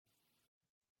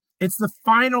It's the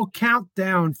final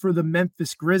countdown for the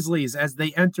Memphis Grizzlies as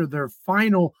they enter their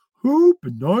final hoop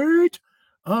night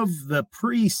of the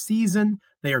preseason.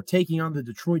 They are taking on the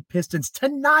Detroit Pistons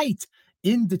tonight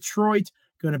in Detroit.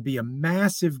 Going to be a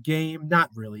massive game. Not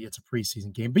really, it's a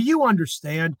preseason game, but you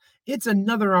understand. It's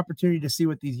another opportunity to see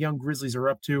what these young Grizzlies are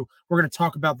up to. We're going to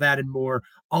talk about that and more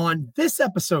on this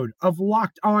episode of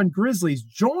Locked On Grizzlies.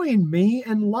 Join me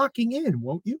in locking in,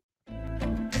 won't you?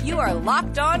 You are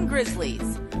Locked On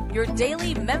Grizzlies, your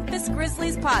daily Memphis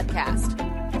Grizzlies podcast,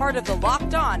 part of the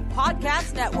Locked On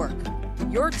Podcast Network,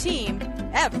 your team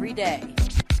every day.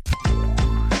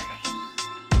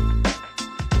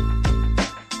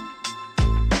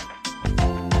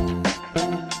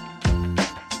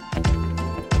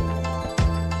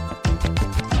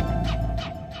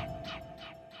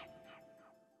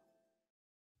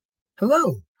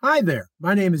 Hello. Hi there.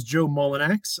 My name is Joe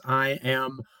Mullinax. I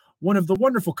am one of the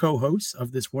wonderful co-hosts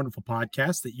of this wonderful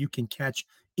podcast that you can catch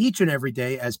each and every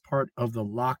day as part of the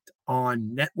Locked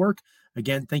On Network.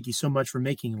 Again, thank you so much for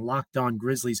making Locked On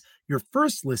Grizzlies your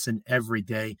first listen every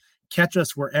day. Catch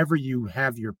us wherever you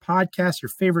have your podcast, your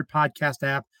favorite podcast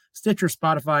app, Stitcher,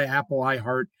 Spotify, Apple,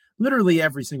 iHeart, literally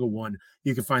every single one.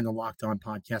 You can find the Locked On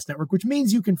Podcast Network, which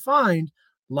means you can find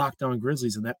Locked On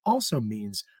Grizzlies. And that also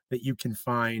means that you can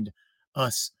find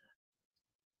us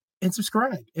and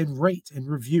subscribe and rate and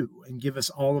review and give us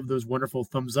all of those wonderful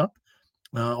thumbs up,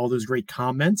 all those great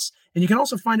comments. And you can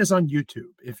also find us on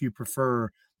YouTube if you prefer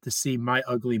to see my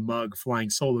ugly mug flying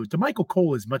solo. DeMichael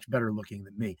Cole is much better looking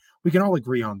than me. We can all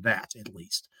agree on that, at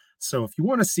least. So if you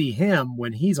want to see him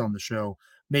when he's on the show,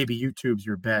 maybe YouTube's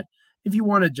your bet. If you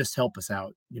want to just help us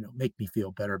out, make me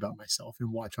feel better about myself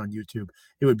and watch on YouTube,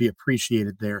 it would be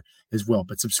appreciated there as well.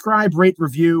 But subscribe, rate,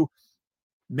 review.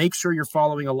 Make sure you're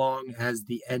following along as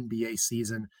the NBA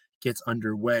season gets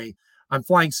underway. I'm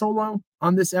flying solo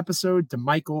on this episode.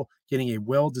 DeMichael getting a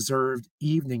well-deserved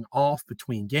evening off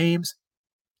between games.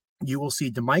 You will see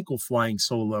DeMichael flying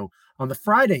solo on the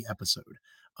Friday episode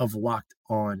of Locked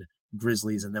On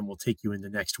Grizzlies, and then we'll take you into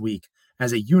next week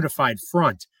as a unified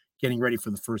front getting ready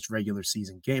for the first regular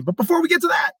season game. But before we get to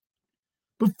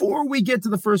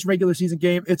the first regular season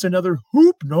game, it's another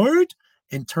hoop night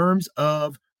in terms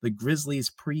of the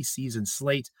Grizzlies preseason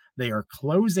slate. They are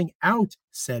closing out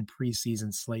said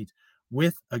preseason slate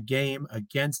with a game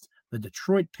against the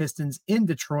Detroit Pistons in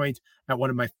Detroit at one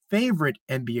of my favorite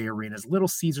NBA arenas, Little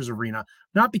Caesars Arena,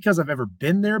 not because I've ever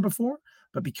been there before,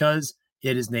 but because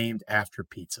it is named after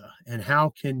pizza. And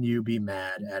how can you be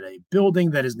mad at a building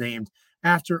that is named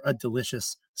after a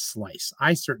delicious slice?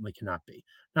 I certainly cannot be.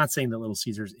 Not saying that Little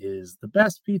Caesars is the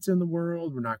best pizza in the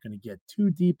world. We're not going to get too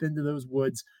deep into those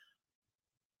woods.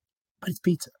 But it's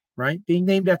pizza, right? Being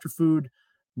named after food,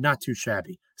 not too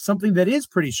shabby. Something that is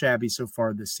pretty shabby so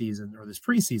far this season, or this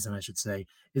preseason, I should say,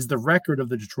 is the record of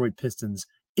the Detroit Pistons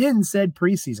in said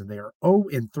preseason. They are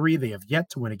 0-3. They have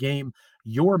yet to win a game.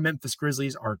 Your Memphis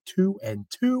Grizzlies are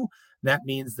 2-2. That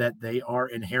means that they are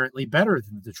inherently better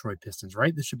than the Detroit Pistons,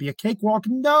 right? This should be a cakewalk.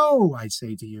 No, I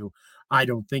say to you, I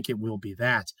don't think it will be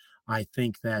that. I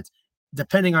think that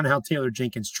depending on how Taylor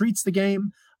Jenkins treats the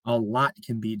game, a lot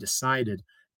can be decided.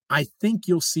 I think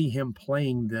you'll see him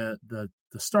playing the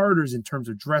starters in terms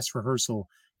of dress rehearsal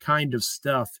kind of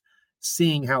stuff,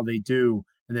 seeing how they do.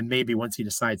 And then maybe once he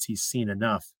decides he's seen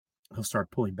enough, he'll start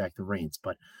pulling back the reins.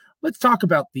 But let's talk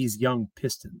about these young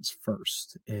Pistons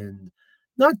first, and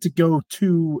not to go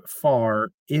too far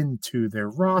into their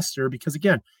roster, because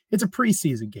again, it's a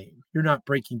preseason game. You're not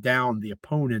breaking down the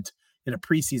opponent in a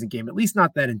preseason game, at least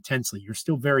not that intensely. You're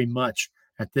still very much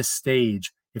at this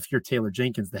stage, if you're Taylor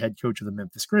Jenkins, the head coach of the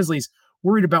Memphis Grizzlies,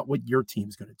 worried about what your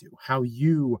team's going to do, how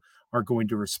you are going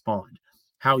to respond,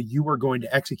 how you are going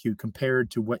to execute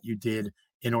compared to what you did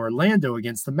in Orlando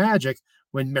against the Magic,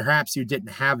 when perhaps you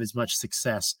didn't have as much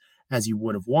success as you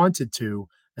would have wanted to,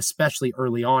 especially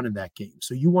early on in that game.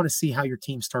 So you want to see how your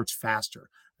team starts faster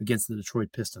against the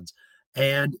Detroit Pistons.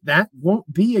 And that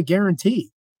won't be a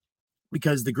guarantee,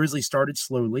 because the Grizzlies started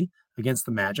slowly against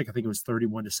the Magic. I think it was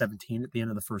 31-17 at the end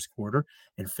of the first quarter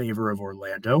in favor of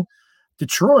Orlando.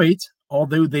 Detroit,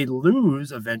 although they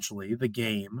lose eventually the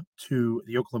game to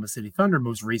the Oklahoma City Thunder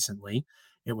most recently,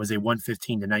 it was a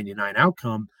 115-99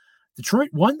 outcome. Detroit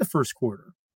won the first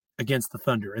quarter against the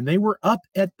Thunder, and they were up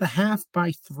at the half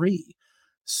by 3.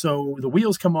 So the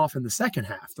wheels come off in the second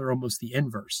half. They're almost the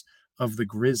inverse of the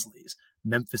Grizzlies.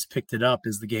 Memphis picked it up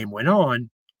as the game went on,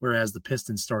 whereas the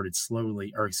Pistons started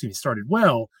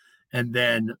well, and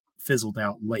then fizzled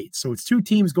out late. So it's two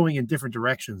teams going in different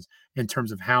directions in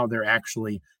terms of how they're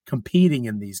actually competing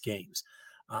in these games.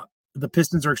 The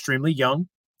Pistons are extremely young.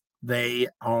 They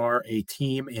are a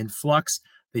team in flux.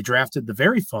 They drafted the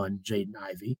very fun Jaden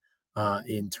Ivey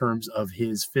in terms of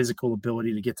his physical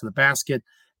ability to get to the basket,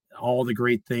 all the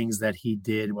great things that he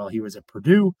did while he was at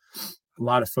Purdue. A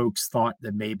lot of folks thought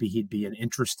that maybe he'd be an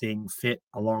interesting fit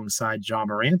alongside Ja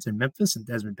Morant in Memphis and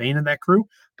Desmond Bane in that crew,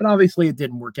 but obviously it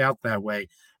didn't work out that way.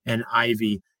 And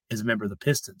Ivey is a member of the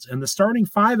Pistons. And the starting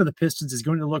five of the Pistons is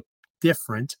going to look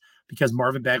different because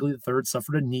Marvin Bagley III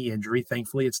suffered a knee injury.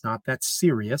 Thankfully, it's not that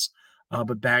serious,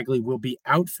 but Bagley will be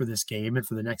out for this game and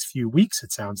for the next few weeks,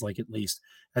 it sounds like, at least,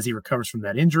 as he recovers from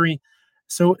that injury.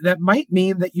 So that might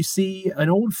mean that you see an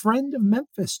old friend of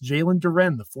Memphis, Jalen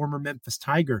Duren, the former Memphis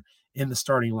Tiger, in the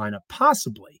starting lineup,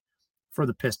 possibly for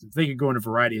the Pistons. They could go in a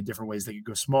variety of different ways. They could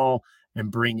go small and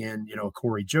bring in, a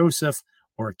Corey Joseph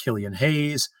or a Killian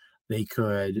Hayes. They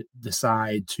could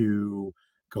decide to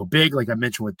go big, like I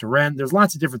mentioned with Duren. There's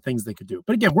lots of different things they could do.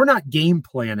 But again, we're not game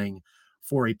planning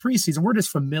for a preseason. We're just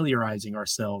familiarizing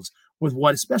ourselves with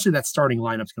what, especially that starting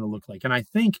lineup is going to look like. And I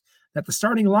think that the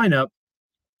starting lineup,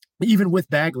 even with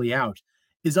Bagley out,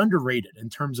 is underrated in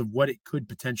terms of what it could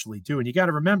potentially do. And you got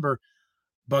to remember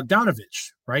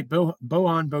Bogdanovich, right?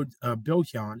 Bojan,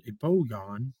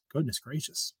 goodness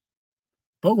gracious.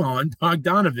 Bojan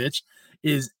Bogdanovich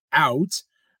is out,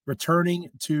 returning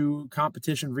to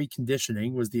competition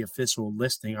reconditioning was the official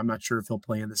listing. I'm not sure if he'll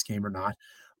play in this game or not,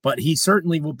 but he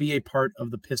certainly will be a part of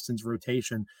the Pistons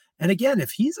rotation. And again,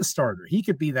 if he's a starter, he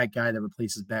could be that guy that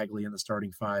replaces Bagley in the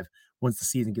starting five once the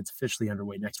season gets officially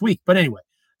underway next week. But anyway,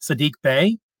 Saddiq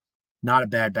Bey, not a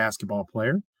bad basketball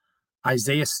player.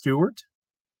 Isaiah Stewart,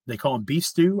 they call him Beef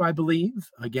Stew, I believe.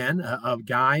 Again, a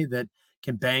guy that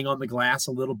can bang on the glass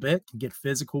a little bit, can get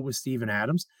physical with Steven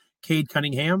Adams. Cade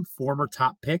Cunningham, former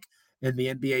top pick in the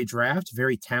NBA draft,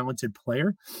 very talented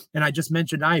player. And I just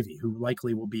mentioned Ivey, who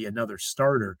likely will be another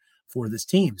starter for this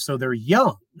team. So they're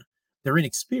young, they're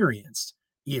inexperienced.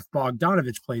 If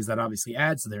Bogdanovich plays, that obviously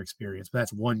adds to their experience. But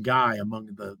that's one guy among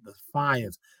the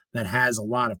five that has a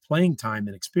lot of playing time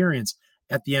and experience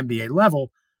at the NBA level.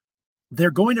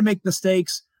 They're going to make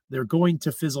mistakes. They're going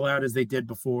to fizzle out as they did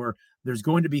before. There's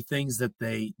going to be things that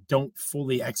they don't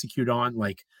fully execute on,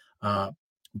 like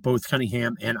both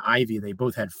Cunningham and Ivey. They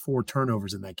both had 4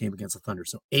 turnovers in that game against the Thunder.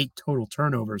 So 8 total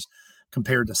turnovers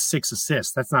compared to 6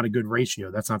 assists. That's not a good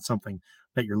ratio. That's not something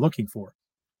that you're looking for.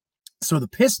 So the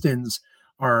Pistons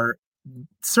are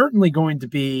certainly going to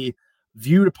be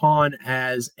viewed upon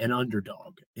as an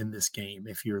underdog in this game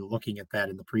if you're looking at that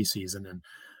in the preseason. And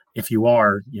if you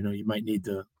are, you might need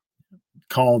to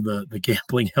call the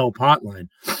gambling help hotline.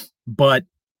 But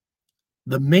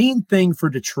the main thing for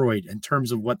Detroit in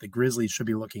terms of what the Grizzlies should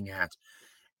be looking at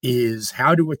is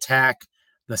how to attack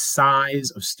the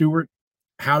size of Stewart,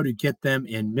 how to get them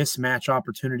in mismatch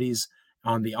opportunities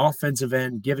on the offensive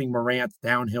end, giving Morant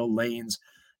downhill lanes,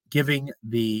 giving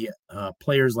the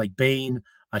players like Bane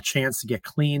a chance to get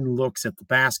clean looks at the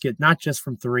basket, not just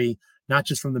from 3, not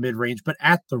just from the mid-range, but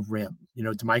at the rim.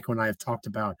 DeMichael and I have talked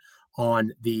about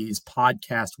on these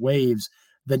podcast waves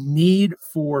the need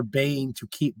for Bane to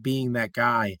keep being that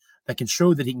guy that can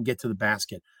show that he can get to the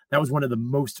basket. That was one of the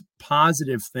most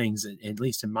positive things, at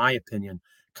least in my opinion,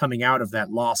 coming out of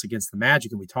that loss against the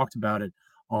Magic, and we talked about it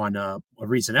on a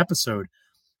recent episode.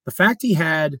 The fact he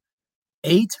had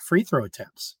 8 free throw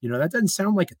attempts, that doesn't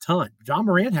sound like a ton. Ja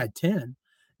Morant had 10,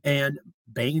 and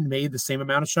Bane made the same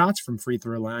amount of shots from free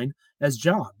throw line as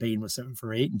Ja. Bane was 7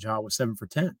 for 8, and Ja was 7 for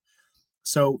 10.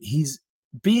 So he's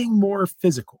being more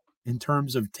physical in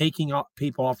terms of taking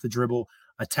people off the dribble,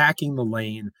 attacking the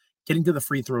lane, getting to the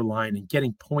free throw line, and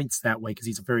getting points that way because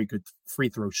he's a very good free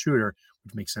throw shooter,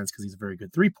 which makes sense because he's a very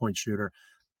good three-point shooter.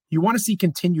 You want to see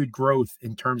continued growth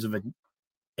in terms of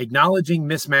acknowledging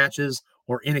mismatches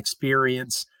or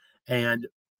inexperience and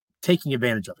taking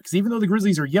advantage of it. Because even though the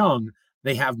Grizzlies are young,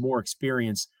 they have more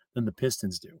experience than the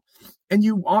Pistons do. And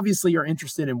you obviously are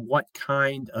interested in what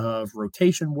kind of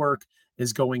rotation work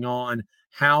is going on,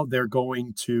 how they're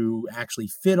going to actually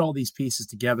fit all these pieces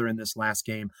together in this last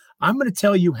game. I'm going to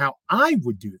tell you how I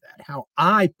would do that, how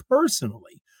I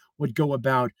personally would go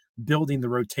about building the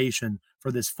rotation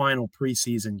for this final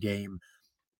preseason game,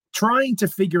 trying to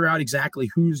figure out exactly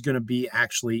who's going to be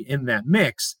actually in that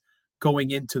mix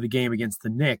going into the game against the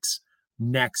Knicks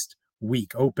next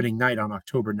week, opening night on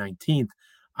October 19th.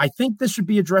 I think this should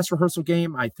be a dress rehearsal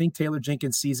game. I think Taylor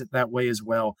Jenkins sees it that way as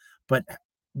well. But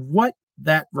what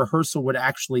that rehearsal would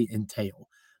actually entail,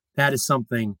 that is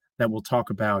something that we'll talk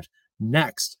about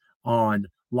next on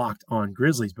Locked On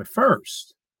Grizzlies. But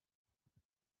first,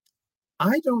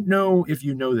 I don't know if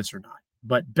you know this or not,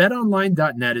 but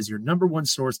betonline.net is your number one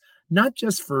source, not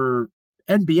just for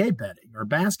NBA betting or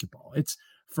basketball. It's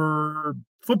for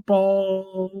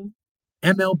football,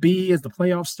 MLB as the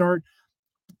playoffs start.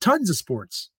 tons of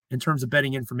sports in terms of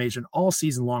betting information all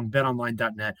season long.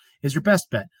 BetOnline.net is your best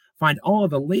bet. Find all of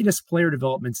the latest player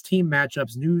developments, team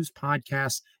matchups, news,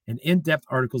 podcasts, and in-depth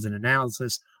articles and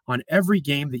analysis on every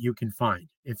game that you can find.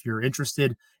 If you're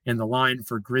interested in the line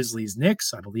for Grizzlies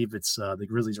Knicks, I believe it's the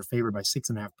Grizzlies are favored by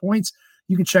 6.5 points.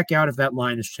 You can check out if that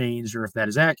line has changed or if that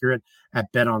is accurate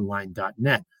at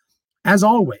betonline.net. As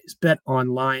always,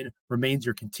 BetOnline remains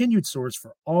your continued source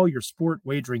for all your sport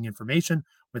wagering information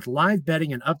with live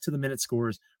betting and up-to-the-minute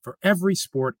scores for every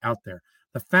sport out there.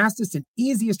 The fastest and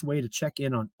easiest way to check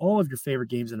in on all of your favorite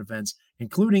games and events,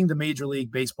 including the Major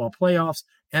League Baseball playoffs,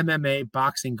 MMA,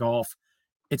 boxing, golf,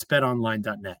 it's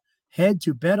betonline.net. Head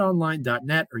to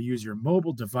betonline.net or use your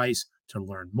mobile device to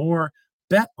learn more.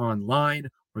 BetOnline,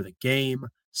 where the game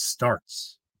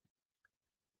starts.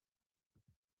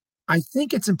 I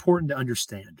think it's important to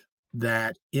understand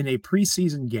that in a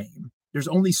preseason game, there's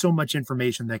only so much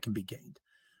information that can be gained,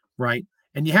 right?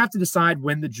 And you have to decide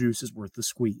when the juice is worth the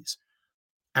squeeze.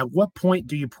 At what point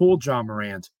do you pull Ja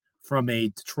Morant from a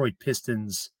Detroit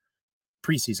Pistons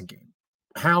preseason game?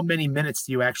 How many minutes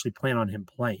do you actually plan on him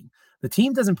playing? The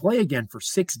team doesn't play again for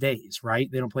 6 days, right?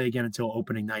 They don't play again until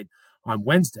opening night on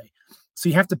Wednesday. So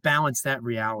you have to balance that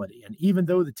reality. And even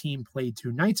though the team played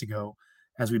 2 nights ago,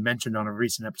 as we mentioned on a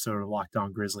recent episode of Locked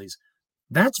On Grizzlies,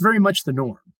 that's very much the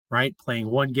norm, right? Playing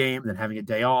one game, then having a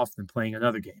day off, then playing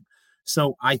another game.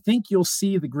 So I think you'll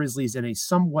see the Grizzlies in a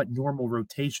somewhat normal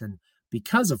rotation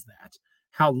because of that.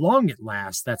 How long it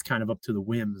lasts, that's kind of up to the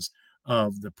whims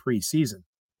of the preseason.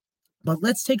 But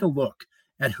let's take a look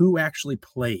at who actually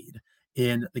played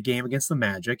in the game against the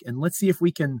Magic, and let's see if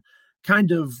we can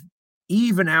kind of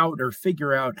even out or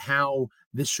figure out how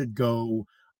this should go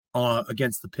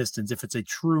against the Pistons if it's a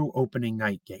true opening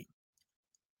night game,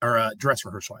 or a dress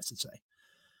rehearsal, I should say.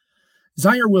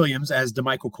 Zaire Williams, as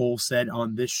DeMichael Cole said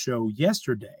on this show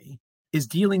yesterday, is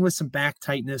dealing with some back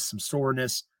tightness, some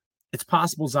soreness. It's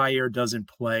possible Zaire doesn't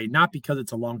play, not because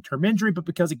it's a long-term injury, but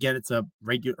because, again, it's a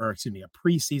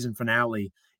preseason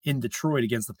finale in Detroit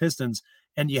against the Pistons,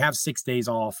 and you have 6 days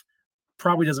off.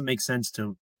 Probably doesn't make sense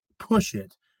to push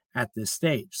it at this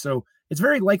stage. So it's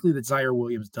very likely that Zaire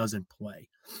Williams doesn't play.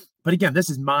 But again, this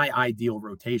is my ideal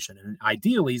rotation. And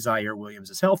ideally, Zaire Williams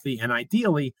is healthy, and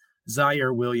ideally,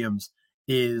 Zaire Williams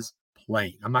is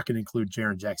playing. I'm not going to include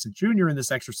Jaren Jackson Jr. in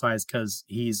this exercise because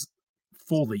he's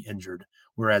fully injured,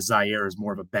 whereas Zaire is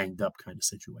more of a banged up kind of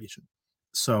situation.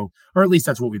 So, or at least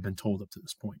that's what we've been told up to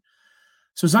this point.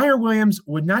 So Zaire Williams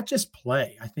would not just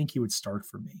play. I think he would start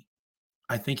for me.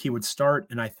 I think he would start,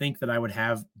 and I think that I would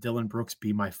have Dillon Brooks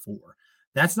be my 4.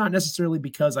 That's not necessarily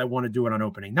because I want to do it on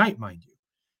opening night, mind you.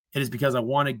 It is because I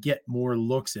want to get more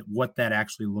looks at what that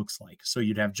actually looks like. So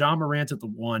you'd have Ja Morant at the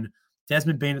 1,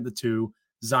 Desmond Bane at the 2,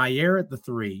 Zaire at the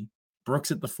 3,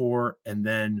 Brooks at the 4, and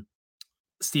then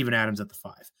Steven Adams at the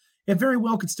 5. It very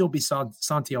well could still be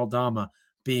Santi Aldama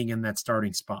being in that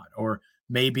starting spot. Or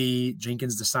maybe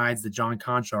Jenkins decides that John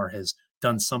Konchar has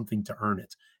done something to earn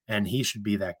it, and he should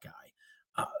be that guy.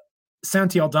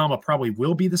 Santi Aldama probably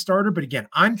will be the starter, but again,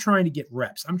 I'm trying to get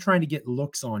reps. I'm trying to get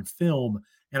looks on film,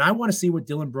 and I want to see what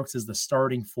Dillon Brooks as the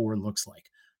starting 4 looks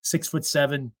like.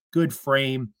 6'7", good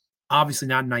frame, obviously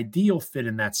not an ideal fit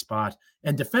in that spot.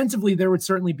 And defensively, there would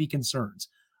certainly be concerns.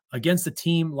 Against a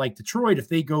team like Detroit, if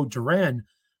they go Duren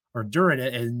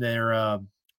in their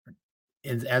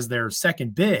as their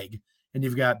second big, and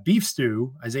you've got Beef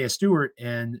Stew, Isaiah Stewart,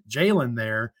 and Jalen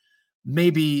there,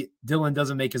 maybe Dillon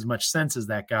doesn't make as much sense as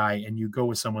that guy, and you go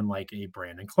with someone like a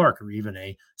Brandon Clark or even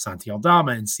a Santi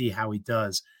Aldama and see how he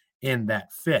does in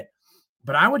that fit.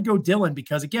 But I would go Dillon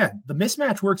because, again, the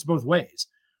mismatch works both ways,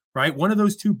 right? One of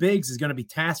those 2 bigs is going to be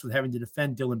tasked with having to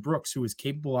defend Dillon Brooks, who is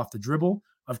capable off the dribble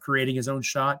of creating his own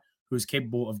shot, who is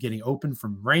capable of getting open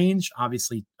from range.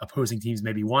 Obviously, opposing teams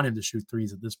maybe want him to shoot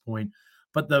threes at this point,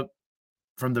 but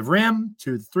from the rim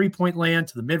to the 3-point land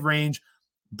to the mid-range,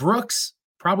 Brooks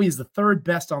probably is the 3rd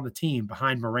best on the team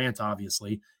behind Morant,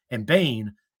 obviously, and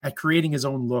Bane at creating his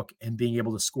own look and being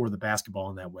able to score the basketball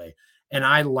in that way. And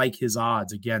I like his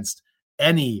odds against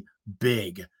any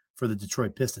big for the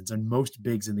Detroit Pistons and most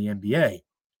bigs in the NBA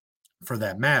for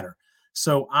that matter.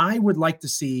 So I would like to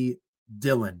see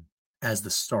Dillon as the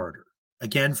starter,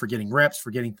 again, for getting reps, for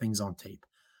getting things on tape.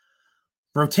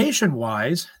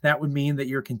 Rotation-wise, that would mean that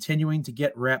you're continuing to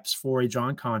get reps for a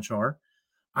John Konchar.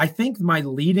 I think my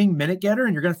leading minute getter,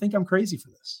 and you're going to think I'm crazy for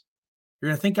this. You're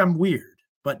going to think I'm weird,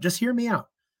 but just hear me out.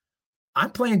 I'm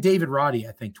playing David Roddy,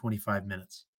 I think, 25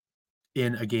 minutes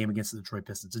in a game against the Detroit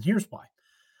Pistons. And here's why.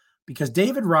 Because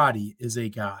David Roddy is a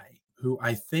guy who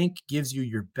I think gives you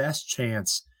your best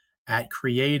chance at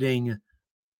creating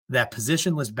that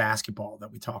positionless basketball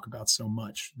that we talk about so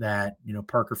much, that,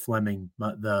 Parker Fleming,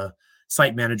 the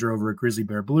site manager over at Grizzly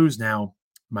Bear Blues, now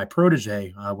my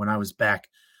protege, when I was back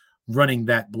running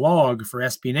that blog for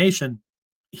SB Nation,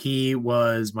 he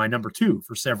was my number 2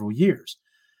 for several years.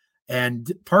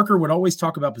 And Parker would always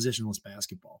talk about positionless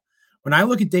basketball. When I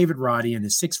look at David Roddy and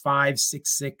his 6'5",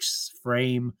 6'6"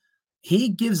 frame, he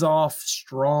gives off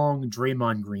strong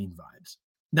Draymond Green vibes.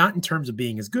 Not in terms of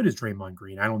being as good as Draymond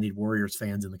Green. I don't need Warriors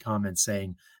fans in the comments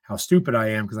saying how stupid I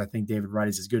am because I think David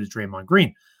Roddy's as good as Draymond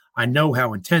Green. I know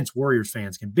how intense Warriors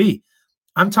fans can be.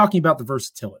 I'm talking about the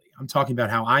versatility. I'm talking about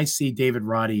how I see David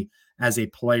Roddy as a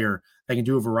player that can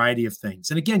do a variety of things.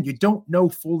 And again, you don't know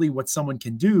fully what someone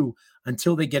can do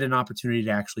until they get an opportunity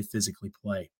to actually physically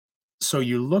play. So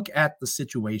you look at the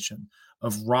situation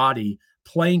of Roddy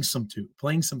playing some 2,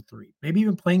 playing some 3, maybe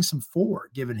even playing some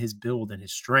 4, given his build and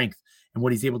his strength and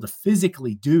what he's able to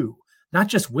physically do, not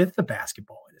just with the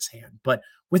basketball in his hand, but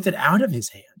with it out of his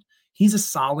hand. He's a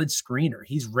solid screener.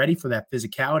 He's ready for that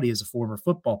physicality as a former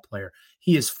football player.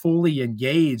 He is fully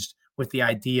engaged with the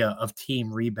idea of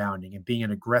team rebounding and being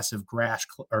an aggressive glass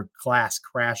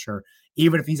crasher,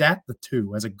 even if he's at the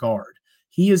 2 as a guard.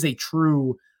 He is a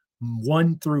true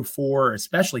 1 through 4,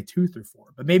 especially 2 through 4,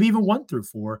 but maybe even 1 through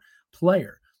 4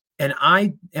 player. And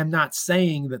I am not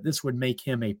saying that this would make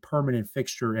him a permanent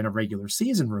fixture in a regular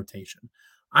season rotation.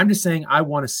 I'm just saying I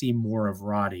want to see more of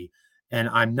Roddy, and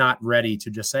I'm not ready to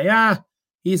just say,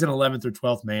 he's an 11th or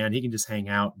 12th man. He can just hang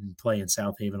out and play in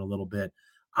South Haven a little bit.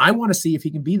 I want to see if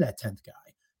he can be that 10th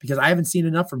guy, because I haven't seen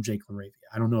enough from Jake LaRavia.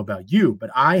 I don't know about you, but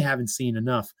I haven't seen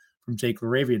enough from Jake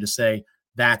LaRavia to say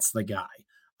that's the guy.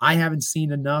 I haven't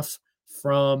seen enough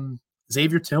from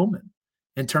Xavier Tillman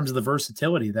in terms of the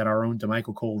versatility that our own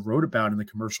DeMichael Cole wrote about in the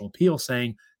Commercial Appeal,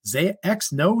 saying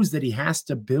X knows that he has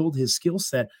to build his skill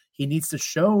set. He needs to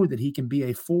show that he can be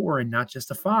a 4 and not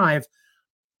just a 5.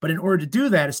 But in order to do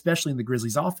that, especially in the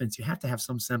Grizzlies offense, you have to have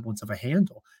some semblance of a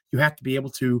handle. You have to be able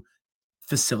to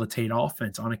facilitate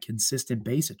offense on a consistent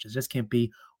basis. It just can't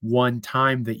be one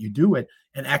time that you do it.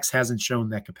 And X hasn't shown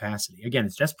that capacity. Again,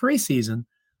 it's just preseason.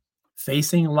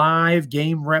 Facing live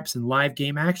game reps and live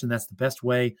game action, that's the best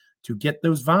way to get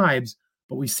those vibes.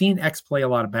 But we've seen X play a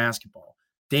lot of basketball.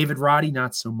 David Roddy,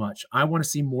 not so much. I want to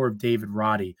see more of David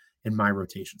Roddy in my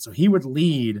rotation. So he would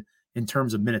lead in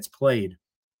terms of minutes played.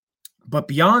 But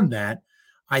beyond that,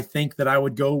 I think that I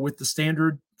would go with the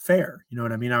standard fare. You know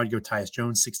what I mean? I would go Tyus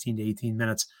Jones, 16 to 18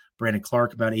 minutes. Brandon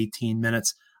Clark, about 18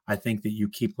 minutes. I think that you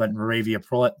keep letting LaRavia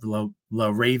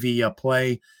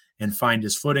play and find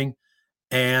his footing.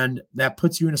 And that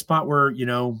puts you in a spot where,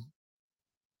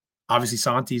 obviously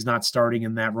Santi's not starting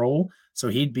in that role. So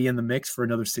he'd be in the mix for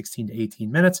another 16 to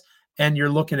 18 minutes. And you're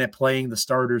looking at playing the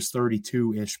starters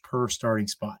 32-ish per starting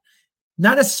spot.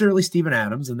 Not necessarily Steven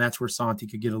Adams, and that's where Santi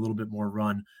could get a little bit more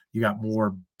run. You got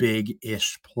more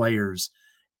big-ish players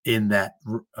in that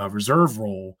reserve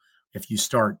role if you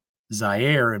start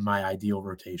Zaire in my ideal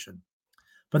rotation.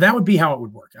 But that would be how it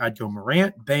would work. I'd go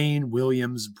Morant, Bane,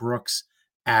 Williams, Brooks,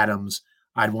 Adams.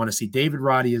 I'd want to see David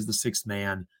Roddy as the 6th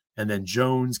man, and then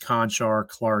Jones, Conchar,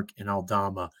 Clark, and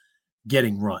Aldama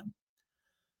getting run.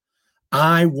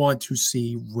 I want to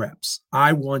see reps.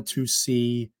 I want to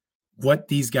see what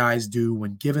these guys do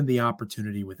when given the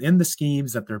opportunity within the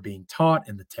schemes that they're being taught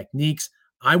and the techniques.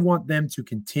 I want them to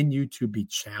continue to be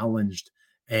challenged.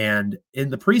 And in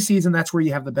the preseason, that's where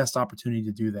you have the best opportunity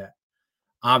to do that.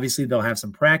 Obviously, they'll have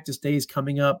some practice days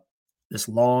coming up, this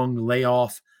long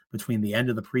layoff between the end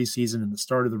of the preseason and the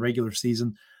start of the regular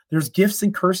season. There's gifts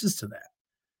and curses to that.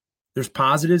 There's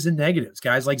positives and negatives.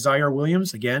 Guys like Zaire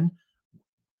Williams, again,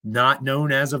 not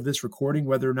known as of this recording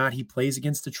whether or not he plays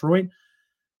against Detroit.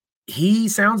 He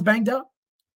sounds banged up.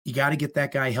 You got to get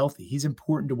that guy healthy. He's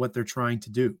important to what they're trying to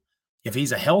do. If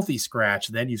he's a healthy scratch,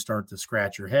 then you start to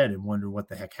scratch your head and wonder what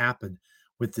the heck happened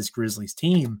with this Grizzlies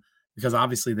team, because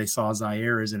obviously they saw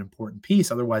Zaire as an important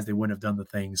piece. Otherwise, they wouldn't have done the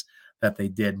things that they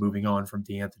did moving on from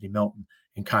DeAnthony Melton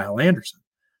and Kyle Anderson.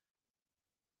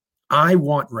 I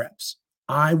want reps.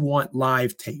 I want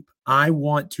live tape. I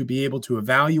want to be able to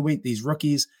evaluate these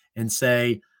rookies and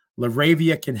say,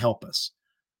 LaRavia can help us.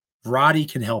 Roddy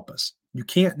can help us. You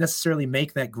can't necessarily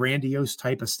make that grandiose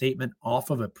type of statement off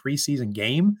of a preseason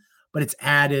game, but it's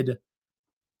added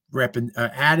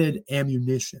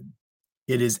ammunition.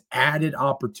 It is added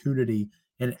opportunity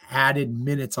and added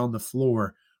minutes on the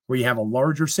floor where you have a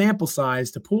larger sample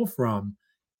size to pull from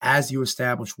as you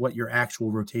establish what your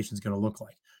actual rotation is going to look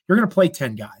like. You're going to play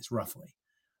 10 guys roughly.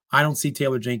 I don't see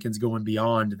Taylor Jenkins going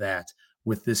beyond that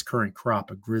with this current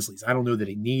crop of Grizzlies. I don't know that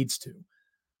he needs to.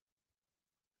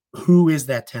 Who is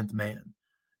that 10th man?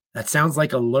 That sounds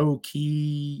like a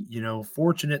low-key,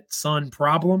 fortunate son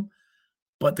problem,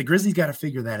 but the Grizzlies got to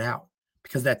figure that out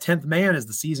because that 10th man, as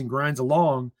the season grinds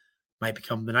along, might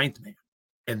become the 9th man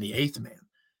and the 8th man.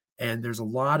 And there's a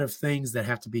lot of things that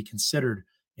have to be considered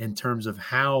in terms of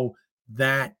how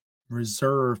that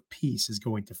reserve piece is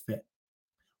going to fit.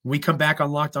 When we come back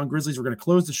on Locked On Grizzlies, we're going to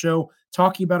close the show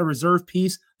talking about a reserve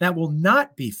piece that will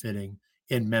not be fitting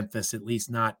in Memphis, at least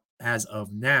not as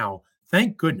of now.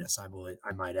 Thank goodness,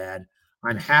 I might add.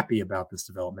 I'm happy about this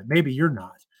development. Maybe you're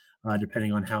not,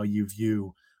 depending on how you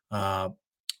view the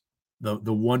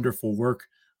wonderful work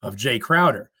of Jay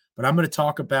Crowder. But I'm going to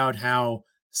talk about how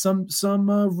some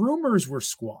rumors were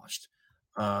squashed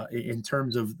in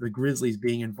terms of the Grizzlies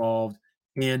being involved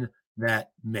in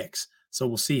that mix. So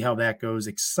we'll see how that goes.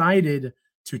 Excited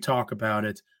to talk about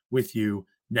it with you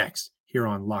next here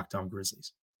on Locked On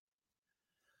Grizzlies.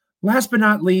 Last but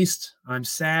not least, I'm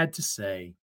sad to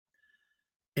say,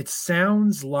 it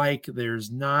sounds like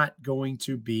there's not going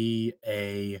to be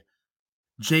a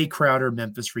Jay Crowder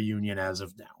Memphis reunion as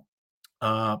of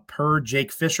now. Per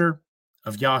Jake Fisher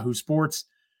of Yahoo Sports,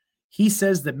 he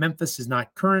says that Memphis is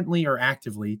not currently or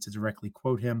actively, to directly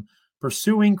quote him,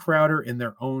 pursuing Crowder in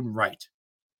their own right.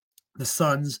 The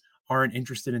Suns aren't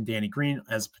interested in Danny Green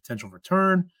as a potential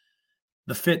return.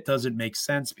 The fit doesn't make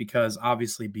sense because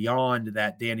obviously beyond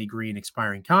that Danny Green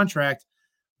expiring contract,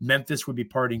 Memphis would be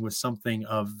parting with something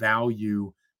of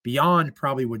value beyond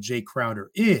probably what Jay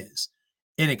Crowder is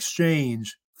in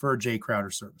exchange for Jay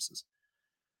Crowder services.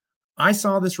 I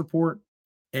saw this report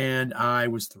and I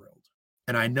was thrilled.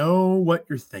 And I know what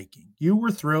you're thinking. You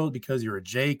were thrilled because you're a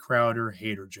Jay Crowder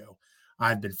hater, Joe.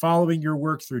 I've been following your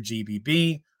work through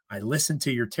GBB. I listen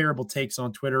to your terrible takes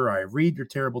on Twitter. I read your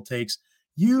terrible takes.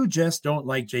 You just don't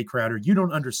like Jay Crowder. You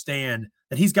don't understand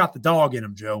that he's got the dog in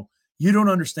him, Joe. You don't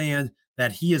understand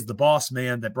that he is the boss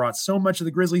man that brought so much of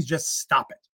the Grizzlies. Just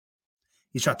stop it.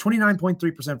 He shot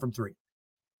 29.3% from three.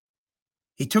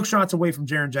 He took shots away from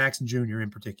Jaren Jackson Jr. in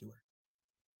particular.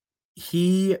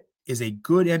 He is a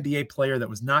good NBA player that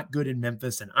was not good in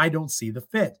Memphis, and I don't see the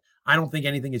fit. I don't think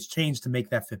anything has changed to make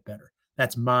that fit better.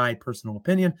 That's my personal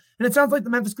opinion. And it sounds like the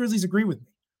Memphis Grizzlies agree with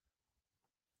me,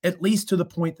 at least to the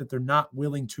point that they're not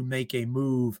willing to make a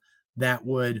move that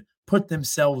would put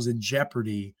themselves in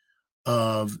jeopardy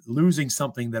of losing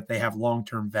something that they have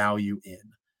long-term value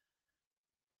in.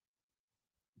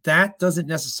 That doesn't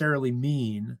necessarily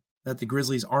mean that the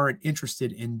Grizzlies aren't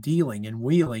interested in dealing and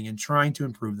wheeling and trying to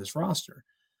improve this roster.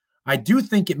 I do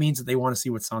think it means that they want to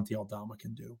see what Santi Aldama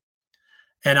can do.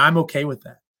 And I'm okay with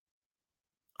that.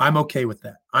 I'm okay with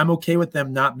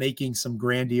them not making some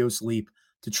grandiose leap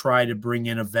to try to bring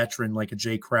in a veteran like a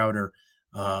Jay Crowder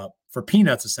for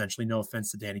peanuts, essentially. No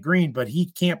offense to Danny Green, but he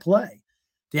can't play.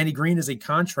 Danny Green is a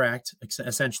contract,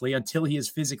 essentially, until he is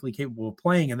physically capable of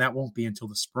playing, and that won't be until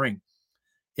the spring,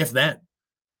 if then.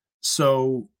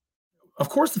 So, of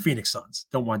course, the Phoenix Suns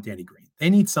don't want Danny Green. They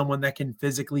need someone that can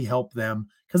physically help them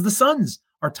because the Suns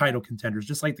are title contenders,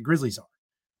 just like the Grizzlies are.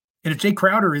 And if Jay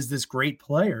Crowder is this great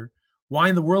player, why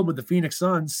in the world would the Phoenix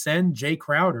Suns send Jay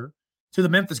Crowder to the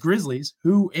Memphis Grizzlies,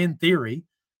 who, in theory,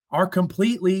 are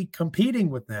completely competing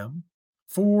with them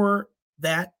for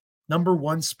that number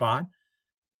one spot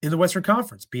in the Western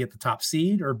Conference, be it the top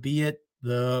seed or be it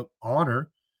the honor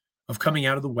of coming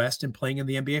out of the West and playing in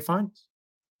the NBA Finals?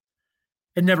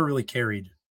 It never really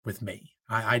carried with me.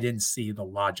 I didn't see the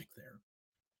logic there.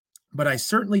 But I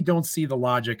certainly don't see the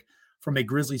logic from a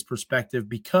Grizzlies perspective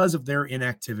because of their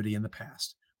inactivity in the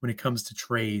past when it comes to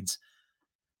trades.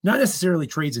 Not necessarily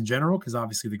trades in general, because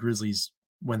obviously the Grizzlies,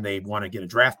 when they want to get a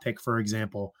draft pick, for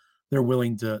example, they're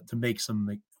willing to make some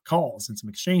calls and some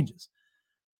exchanges.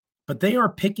 But they are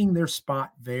picking their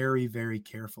spot very, very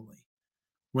carefully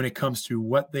when it comes to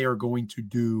what they are going to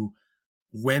do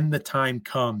when the time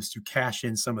comes to cash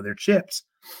in some of their chips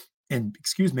and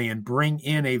bring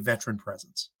in a veteran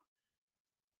presence.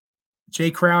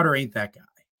 Jay Crowder ain't that guy.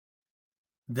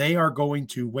 They are going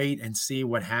to wait and see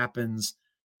what happens,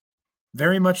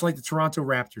 very much like the Toronto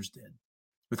Raptors did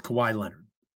with Kawhi Leonard.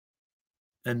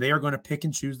 And they are going to pick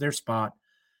and choose their spot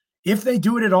if they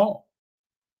do it at all.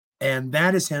 And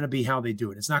that is going to be how they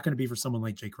do it. It's not going to be for someone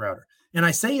like Jay Crowder. And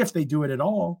I say if they do it at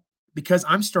all, because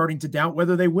I'm starting to doubt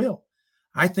whether they will.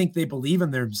 I think they believe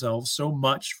in themselves so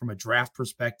much from a draft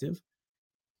perspective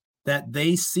that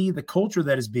they see the culture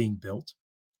that is being built.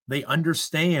 They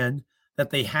understand that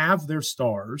they have their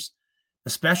stars,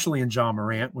 especially in Ja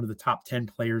Morant, one of the top 10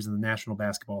 players in the National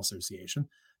Basketball Association.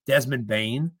 Desmond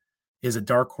Bane is a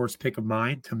dark horse pick of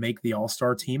mine to make the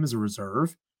All-Star team as a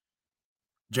reserve.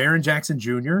 Jaren Jackson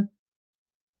Jr.,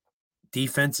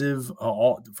 defensive,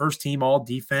 all first team, all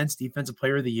defensive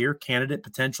player of the year candidate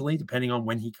potentially, depending on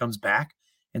when he comes back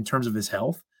in terms of his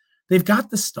health. They've got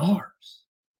the stars.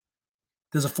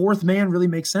 Does a fourth man really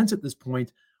make sense at this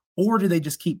point? Or do they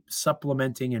just keep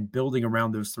supplementing and building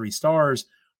around those three stars,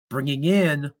 bringing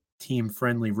in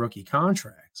team-friendly rookie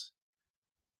contracts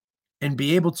and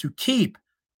be able to keep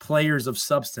players of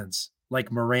substance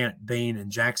like Morant, Bane,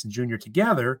 and Jackson Jr.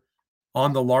 together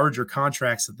on the larger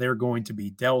contracts that they're going to be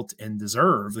dealt and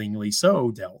deservingly so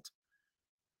dealt,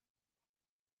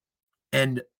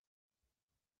 and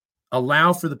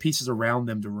allow for the pieces around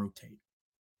them to rotate?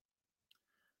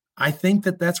 I think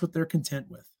that that's what they're content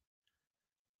with.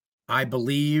 I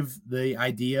believe the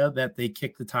idea that they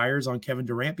kick the tires on Kevin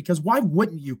Durant, because why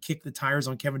wouldn't you kick the tires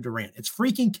on Kevin Durant? It's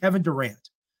freaking Kevin Durant.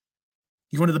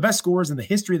 He's one of the best scorers in the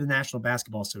history of the National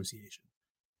Basketball Association.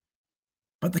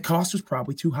 But the cost was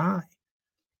probably too high.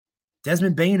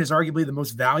 Desmond Bane is arguably the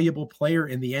most valuable player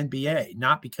in the NBA,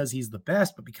 not because he's the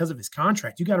best, but because of his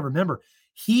contract. You got to remember,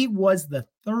 he was the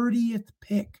 30th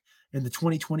pick in the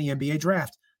 2020 NBA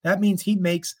draft. That means he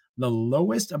makes the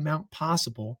lowest amount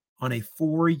possible on a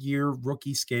 4-year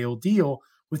rookie scale deal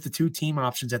with the 2 team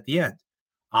options at the end.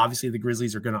 Obviously, the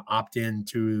Grizzlies are going to opt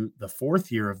into the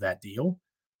 4th year of that deal.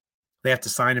 They have to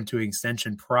sign him to an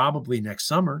extension probably next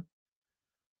summer.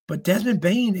 But Desmond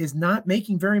Bane is not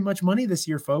making very much money this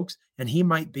year, folks, and he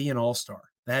might be an all-star.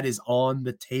 That is on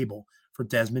the table for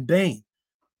Desmond Bane.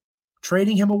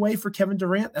 Trading him away for Kevin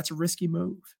Durant, that's a risky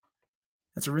move.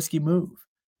 That's a risky move.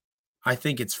 I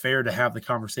think it's fair to have the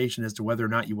conversation as to whether or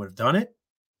not you would have done it.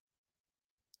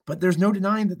 But there's no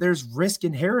denying that there's risk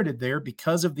inherited there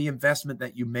because of the investment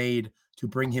that you made to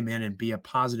bring him in and be a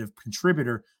positive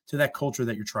contributor to that culture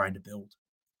that you're trying to build.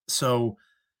 So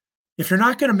if you're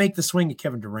not going to make the swing at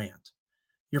Kevin Durant,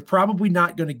 you're probably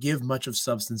not going to give much of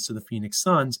substance to the Phoenix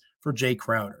Suns for Jay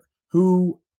Crowder,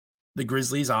 who the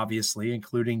Grizzlies, obviously,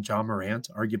 including John Morant,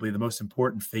 arguably the most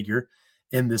important figure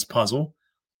in this puzzle,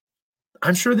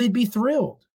 I'm sure they'd be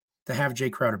thrilled to have Jay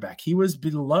Crowder back. He was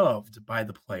beloved by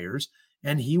the players,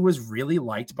 and he was really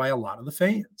liked by a lot of the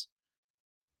fans.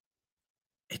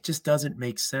 It just doesn't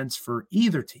make sense for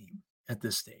either team at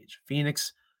this stage.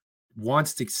 Phoenix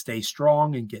wants to stay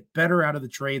strong and get better out of the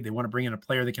trade. They want to bring in a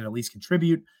player that can at least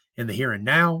contribute in the here and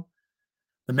now.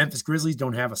 The Memphis Grizzlies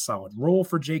don't have a solid role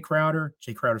for Jay Crowder.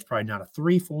 Jay Crowder's probably not a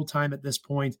 3 full-time at this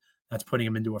point. That's putting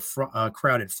him into a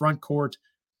crowded front court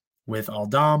with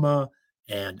Aldama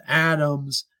and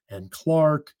Adams and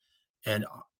Clark and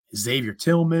Xavier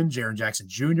Tillman, Jaren Jackson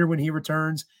Jr. when he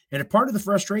returns. And if part of the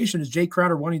frustration is Jay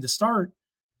Crowder wanting to start,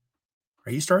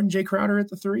 are you starting Jay Crowder at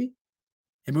the 3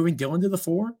 and moving Dillon to the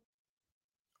 4?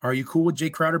 Are you cool with Jay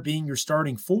Crowder being your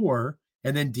starting 4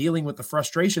 and then dealing with the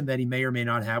frustration that he may or may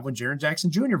not have when Jaren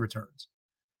Jackson Jr. returns?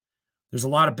 There's a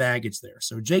lot of baggage there.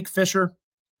 So Jake Fisher,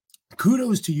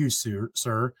 kudos to you,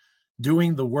 sir,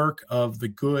 doing the work of the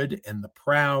good and the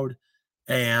proud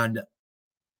and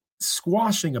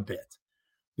squashing a bit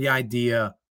the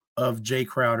idea of Jay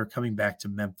Crowder coming back to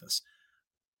Memphis.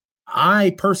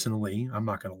 I personally, I'm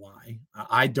not going to lie,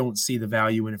 I don't see the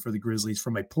value in it for the Grizzlies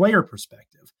from a player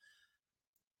perspective.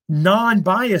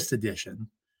 Non-biased edition,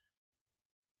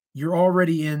 you're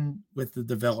already in with the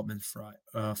development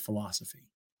philosophy.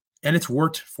 And it's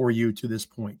worked for you to this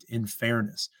point, in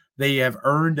fairness. They have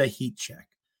earned a heat check.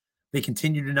 They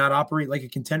continue to not operate like a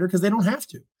contender because they don't have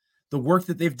to. The work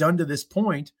that they've done to this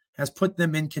point has put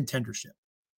them in contendership.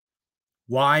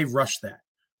 Why rush that?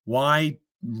 Why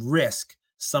risk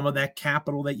some of that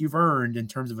capital that you've earned in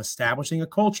terms of establishing a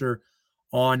culture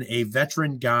on a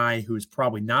veteran guy who is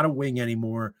probably not a wing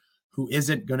anymore, who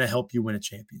isn't going to help you win a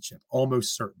championship?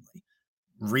 Almost certainly.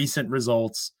 Recent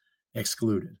results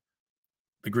excluded.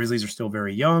 The Grizzlies are still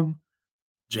very young.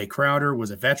 Jay Crowder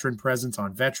was a veteran presence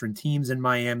on veteran teams in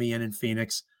Miami and in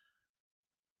Phoenix,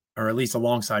 or at least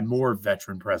alongside more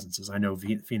veteran presences. I know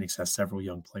Phoenix has several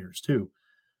young players too.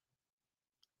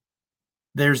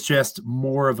 There's just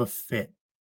more of a fit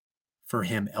for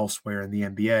him elsewhere in the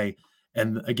NBA.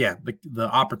 And again,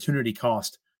 the opportunity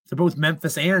cost to both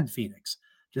Memphis and Phoenix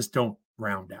just don't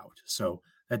round out. So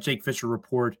that Jake Fisher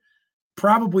report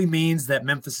probably means that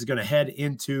Memphis is going to head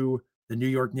into the New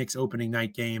York Knicks opening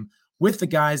night game with the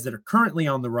guys that are currently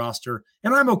on the roster,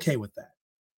 and I'm okay with that.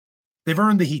 They've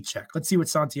earned the heat check. Let's see what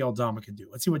Santi Aldama can do.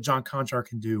 Let's see what John Konchar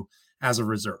can do as a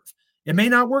reserve. It may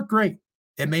not work great.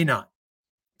 It may not.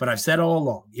 But I've said all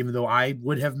along, even though I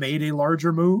would have made a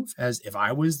larger move, as if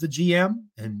I was the GM,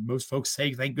 and most folks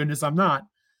say, thank goodness I'm not.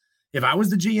 If I was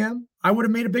the GM, I would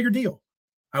have made a bigger deal.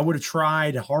 I would have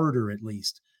tried harder at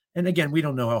least. And again, we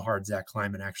don't know how hard Zach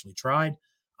Kleiman actually tried.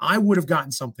 I would have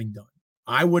gotten something done.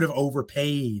 I would have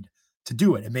overpaid to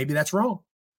do it. And maybe that's wrong.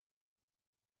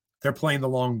 They're playing the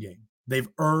long game. They've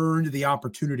earned the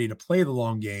opportunity to play the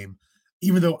long game.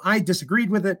 Even though I disagreed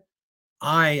with it,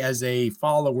 I, as a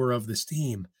follower of this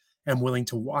team, am willing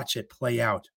to watch it play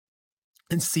out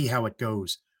and see how it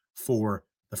goes for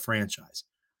the franchise.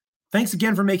 Thanks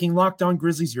again for making Locked On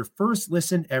Grizzlies your first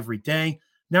listen every day.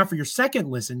 Now, for your second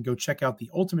listen, go check out the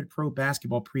Ultimate Pro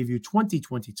Basketball Preview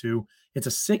 2022. It's a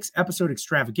 6-episode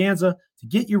extravaganza to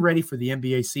get you ready for the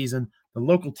NBA season. The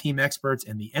local team experts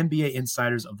and the NBA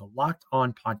insiders of the Locked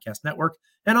On Podcast Network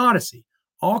and Odyssey,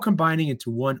 all combining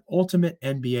into one ultimate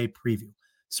NBA preview.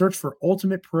 Search for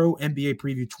Ultimate Pro NBA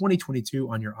Preview 2022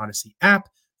 on your Odyssey app,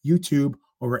 YouTube,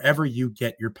 or wherever you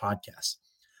get your podcasts.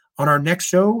 On our next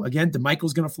show, again,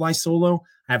 DeMichael's going to fly solo.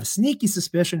 I have a sneaky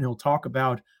suspicion he'll talk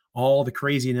about all the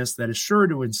craziness that is sure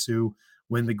to ensue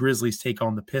when the Grizzlies take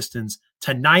on the Pistons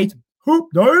tonight. Hoop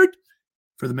night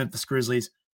for the Memphis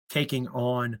Grizzlies taking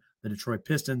on the Detroit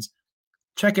Pistons.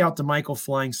 Check out DeMichael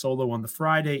flying solo on the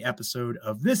Friday episode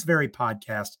of this very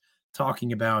podcast,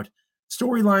 talking about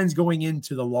storylines going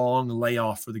into the long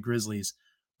layoff for the Grizzlies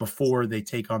before they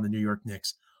take on the New York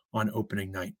Knicks on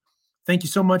opening night. Thank you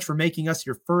so much for making us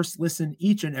your first listen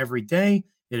each and every day.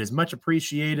 It is much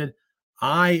appreciated.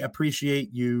 I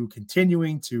appreciate you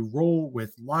continuing to roll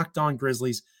with Locked On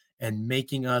Grizzlies and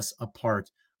making us a part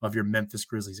of your Memphis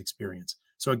Grizzlies experience.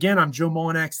 So again, I'm Joe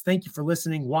Mullinax. Thank you for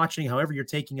listening, watching, however you're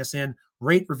taking us in.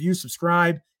 Rate, review,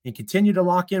 subscribe, and continue to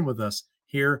lock in with us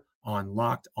here on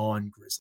Locked On Grizzlies.